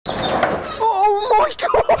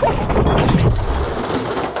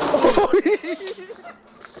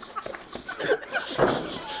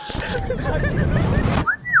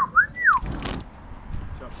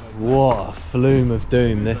flume of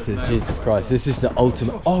doom this is, Jesus Christ. This is the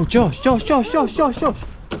ultimate. Oh, Josh.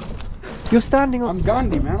 You're standing on. I'm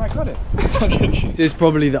Gandhi, man, I got it. This is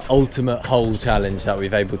probably the ultimate hole challenge that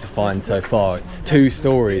we've able to find so far. It's 2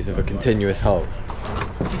 stories of a continuous hole.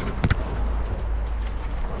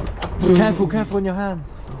 Careful on your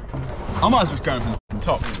hands. I might as well go from the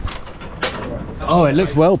top. Oh, it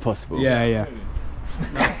looks well possible. Yeah.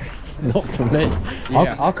 Not for me.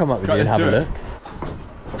 Yeah. I'll come up with you and have a look.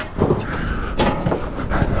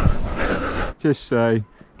 Just say,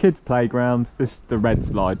 kids' playground, this is the red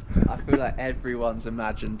slide. I feel like everyone's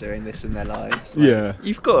imagined doing this in their lives. Like, Yeah.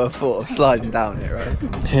 You've got a thought of sliding down it, right?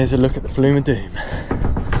 Here's a look at the flume of doom.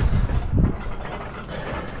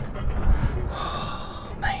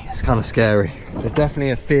 Mate, it's kind of scary. There's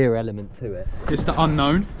definitely a fear element to it. It's the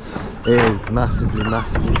unknown. It is massively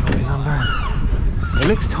scary number. It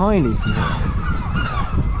looks tiny from here.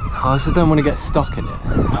 I also don't want to get stuck in it.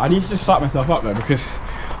 I need to just psych myself up though, because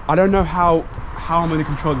I don't know how I'm going to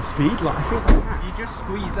control the speed. Like, I feel like I can. You just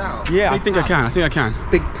squeeze out. Yeah, I think I can.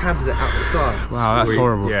 Big tabs it out the side. Wow, that's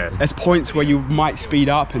horrible. Yeah. There's points where you might speed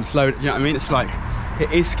up and slow, you know what I mean? It's like,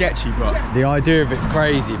 it is sketchy, but... The idea of it's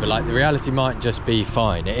crazy, but like the reality might just be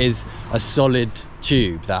fine. It is a solid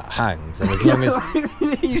tube that hangs, and as long as...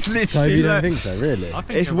 He's literally So you don't think so, really?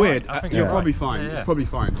 It's weird. You're probably fine. Yeah. You're probably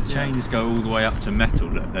fine. Chains go all the way up to metal,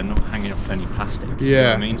 look, they're not hanging off any plastic. You know Yeah.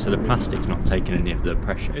 what I mean? So the plastic's not taking any of the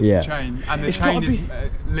pressure. It's Yeah. the chain, and the It's chain gotta is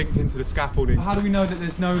linked into the scaffolding. How do we know that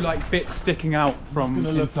there's no like bits sticking out from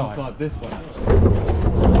inside this one?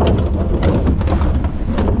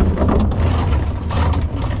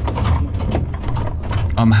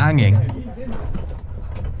 I'm hanging.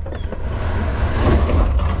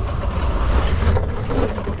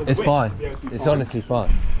 It's fine. It's honestly fine.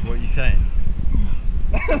 What are you saying?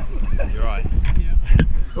 You're right.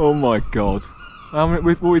 Oh my god. What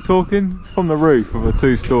are we talking? It's from the roof of a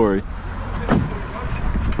 2-story.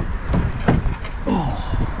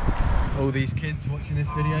 All these kids watching this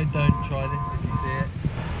video, don't try this if you see it.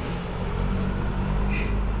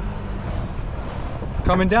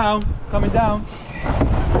 Coming down.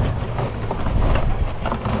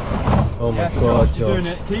 Oh my god, Josh, you're Josh. doing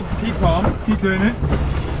it. Keep calm. Keep doing it.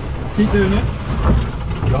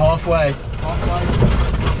 You're halfway.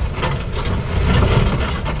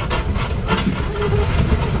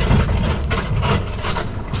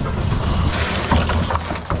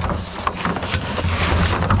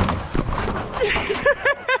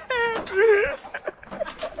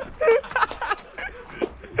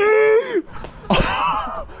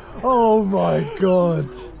 Oh my god.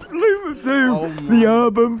 Flume of doom. The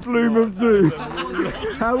urban flume of doom.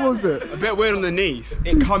 How was it? A bit weird on the knees.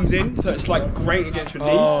 It comes in, so it's like grating against your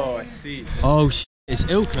knees. Oh, I see. Oh it's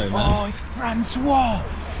Ilko, man. Oh, it's Francois.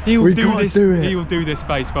 He will do this. He will do this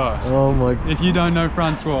base first. Oh my. If you don't know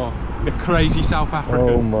Francois, the crazy South African.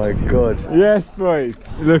 Oh my god. Yes, boys.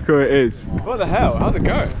 Look who it is. What the hell? How's it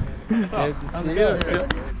going?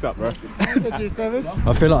 What's up, bro?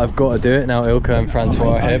 I feel like I've got to do it now. Ilko and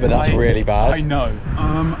Francois are here, but that's really bad. I know.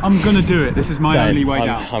 I'm gonna do it. This is my only way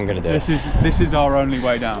down. I'm gonna do it. This is our only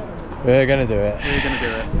way down. We're gonna do it. We're gonna do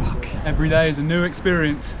it. Fuck. Every day is a new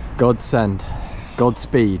experience. God send.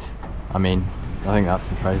 Godspeed. I mean, I think that's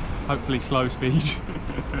the phrase. Hopefully slow speed.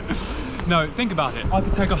 No, think about it. I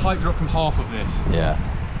could take a height drop from half of this. Yeah.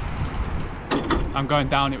 I'm going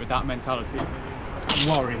down it with that mentality.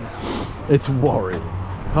 Worrying. It's worrying.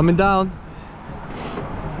 Coming down.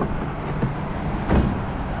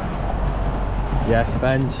 Yes,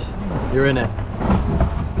 Benj. You're in it.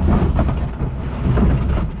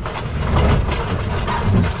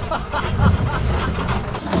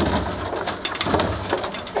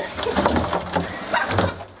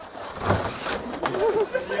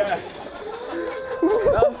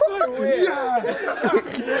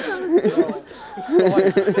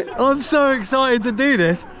 I'm so excited to do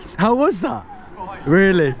this. How was that?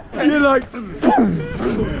 Really? You're like... I'm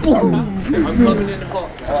coming in hot.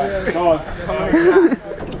 Come on.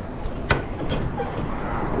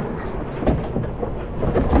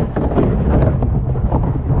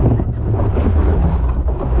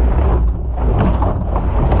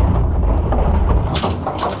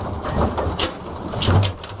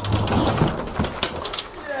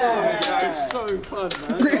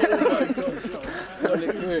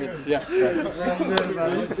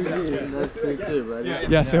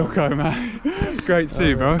 Yes, Ilko, man. Great to see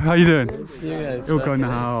you, bro. How you doing? Ilko in the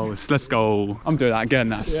house. Let's go. I'm doing that again.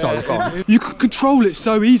 That's so fun. You can control it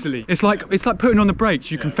so easily. It's like putting on the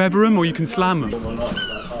brakes. You can feather them or you can slam them.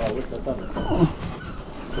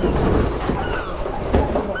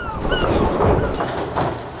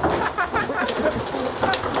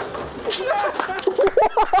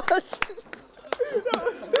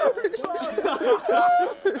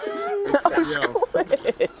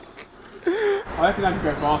 reckon I can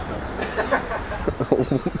go faster.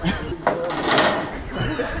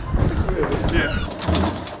 Yeah.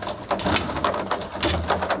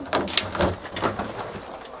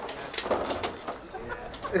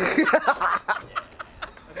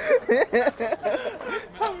 It's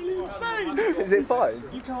totally insane. Is it fine?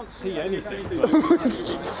 You can't see anything.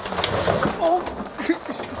 Oh.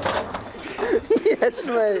 Yes,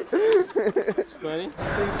 mate. It's funny.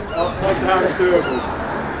 Upside down is doable.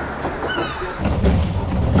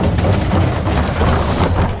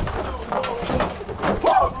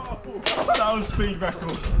 That was speed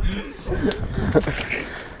record.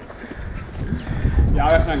 Yeah, I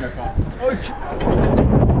reckon I can go fast.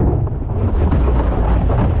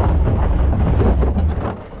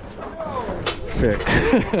 Sick.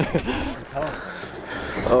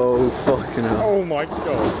 Oh, fucking hell. Oh my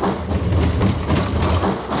god.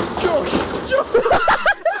 Josh!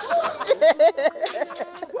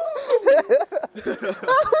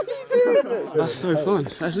 How are you doing it? That's so fun.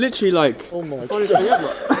 That's literally like, Oh my god.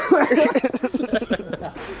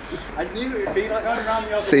 I knew it would be like going around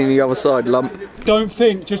the other Seeing the other side, lump. Don't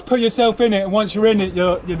think, just put yourself in it, and once you're in it,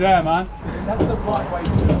 you're there, man. That's the right way to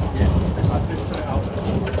do it. Yeah. Just put it out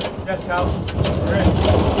there. Yes, Cal. We're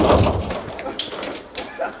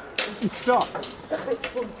in. Stop.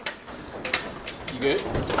 You good?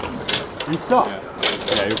 And stop.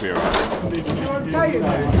 Yeah, you'll be alright.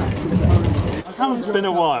 It's been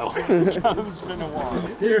a while. It's been a while.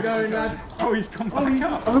 Here you go, lad. Oh, he's come back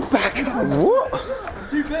up. I'm back up. What?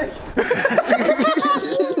 Too big.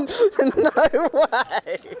 No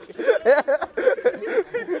way.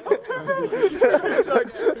 It's like,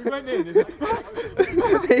 he went in. It's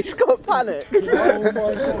like, He's got panic. oh my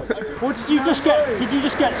god. What did you just get? Did you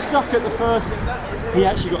just get stuck at the first? He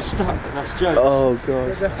actually got stuck. That's jokes. Oh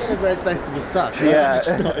god. That's a great place to be stuck. Yeah. It's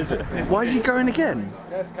not, is it? Why is he going again?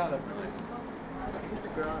 That's kind of.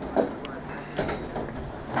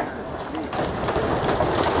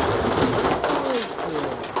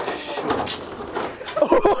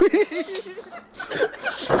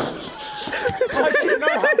 I didn't know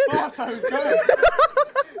how fast I was going.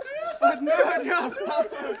 I had no idea how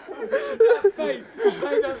fast I was going. That face.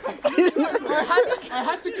 I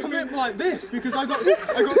had to commit like this because I got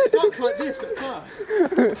stuck like this at first.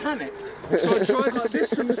 Panicked. So I tried like this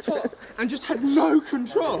from the top and just had no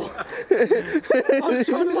control. I was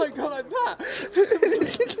trying to like go like that.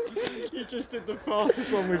 You just did the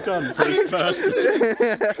fastest one we've done for his first attempt.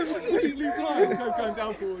 Completely timed. Going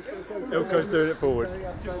down forward. Ilko's doing it forward.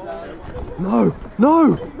 No!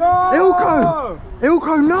 No! No! Ilko!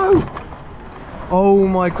 Ilko, no! Oh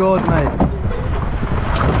my god, mate.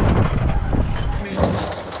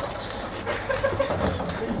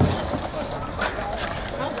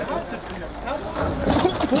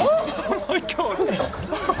 Oh my god!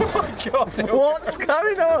 Oh my god! What's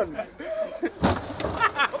going on?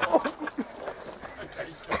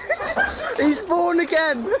 He's spawned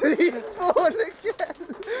again! He's spawned again!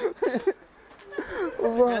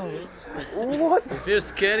 Wow. What? It feels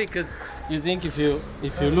scary because you think if you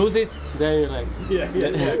lose it, then you're like,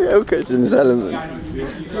 Ilko's in his element.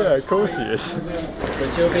 Yeah, of course he is.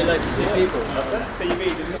 but you'll be like 3 people.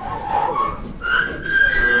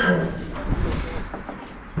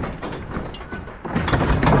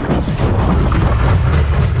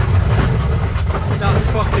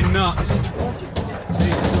 That's fucking nuts.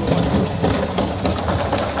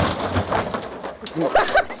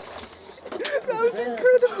 That was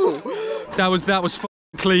incredible. That was fucking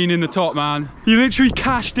clean in the top, man. You literally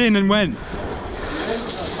cashed in and went.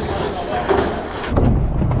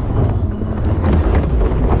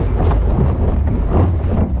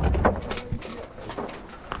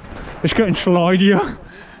 It's getting slidier.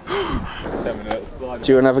 Do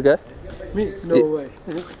you want to have a go? No way.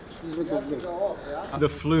 The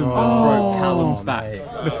flume broke Callum's back.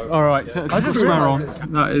 All right, I just swear on.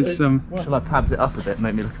 That is Shall I pabs it up a bit,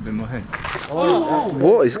 make me look a bit more hint?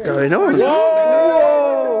 What is going on? Whoa!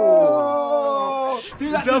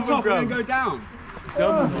 do that to the top and then go down.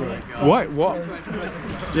 What? What?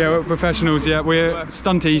 Yeah, we're professionals. Yeah, we're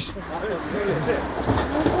stunties.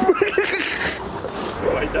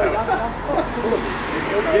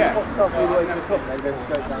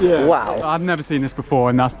 Yeah. Wow. I've never seen this before,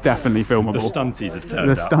 and that's definitely filmable. The stunties have turned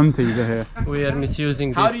The up. stunties are here. We are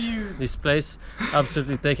misusing this place,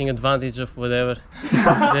 absolutely taking advantage of whatever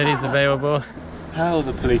there is available. How are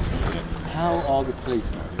the police? How are the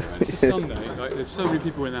police not doing it? It's a Sunday. Like, there's so many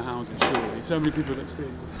people in their houses. Surely, so many people that see.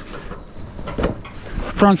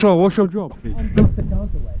 Francois, what's your job, please?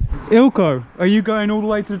 Ilko, are you going all the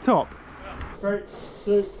way to the top? 3,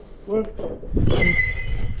 2, 1.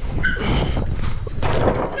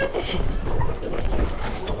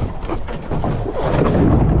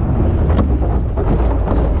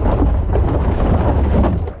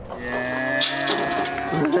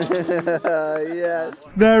 Yes.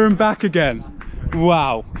 There and back again.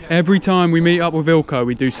 Wow. Every time we meet up with Ilko,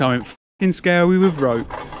 we do something f***ing scary with rope.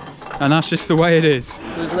 And that's just the way it is.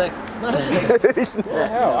 Who's next?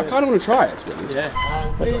 Hell, I kind of want to try it.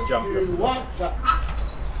 Yeah. 3, 2, 1, shot.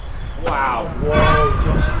 Wow. Whoa,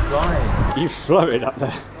 Josh is flying. You floated up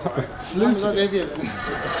there. I'm not heavier than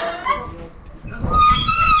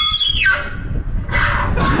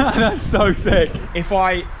That's so sick. If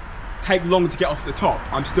I take long to get off the top,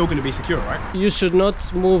 I'm still going to be secure, right? You should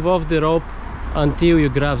not move off the rope until you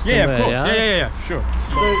grab somewhere, Yeah, of course. yeah? Yeah, for sure.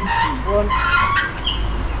 3, 1.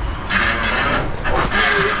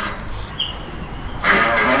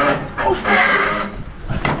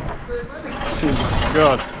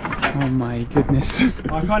 God. Oh my goodness.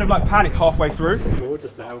 I kind of like panicked halfway through. Or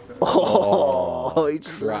just to help him. Oh, he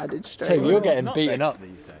just landed straight. Tim, you're getting beaten up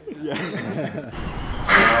these days.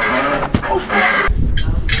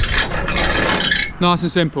 Nice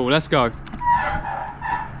and simple, let's go.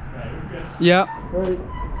 Yeah. 3, 2,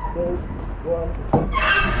 1.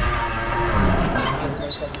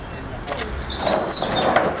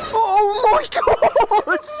 Oh my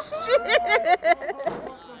god!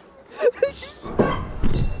 Shit!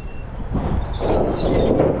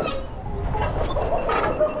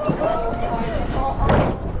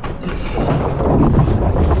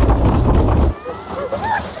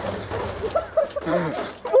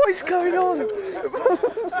 What is going on?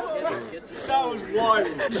 That was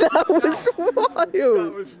wild. That was wild.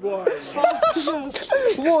 That was wild.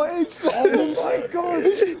 What is that? Oh my god!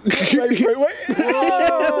 Wait.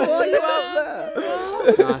 Whoa, why are you up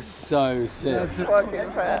there? That's so sick. That's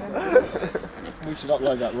fucking fat. We should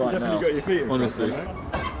upload that right now. Definitely got your feet in. Honestly.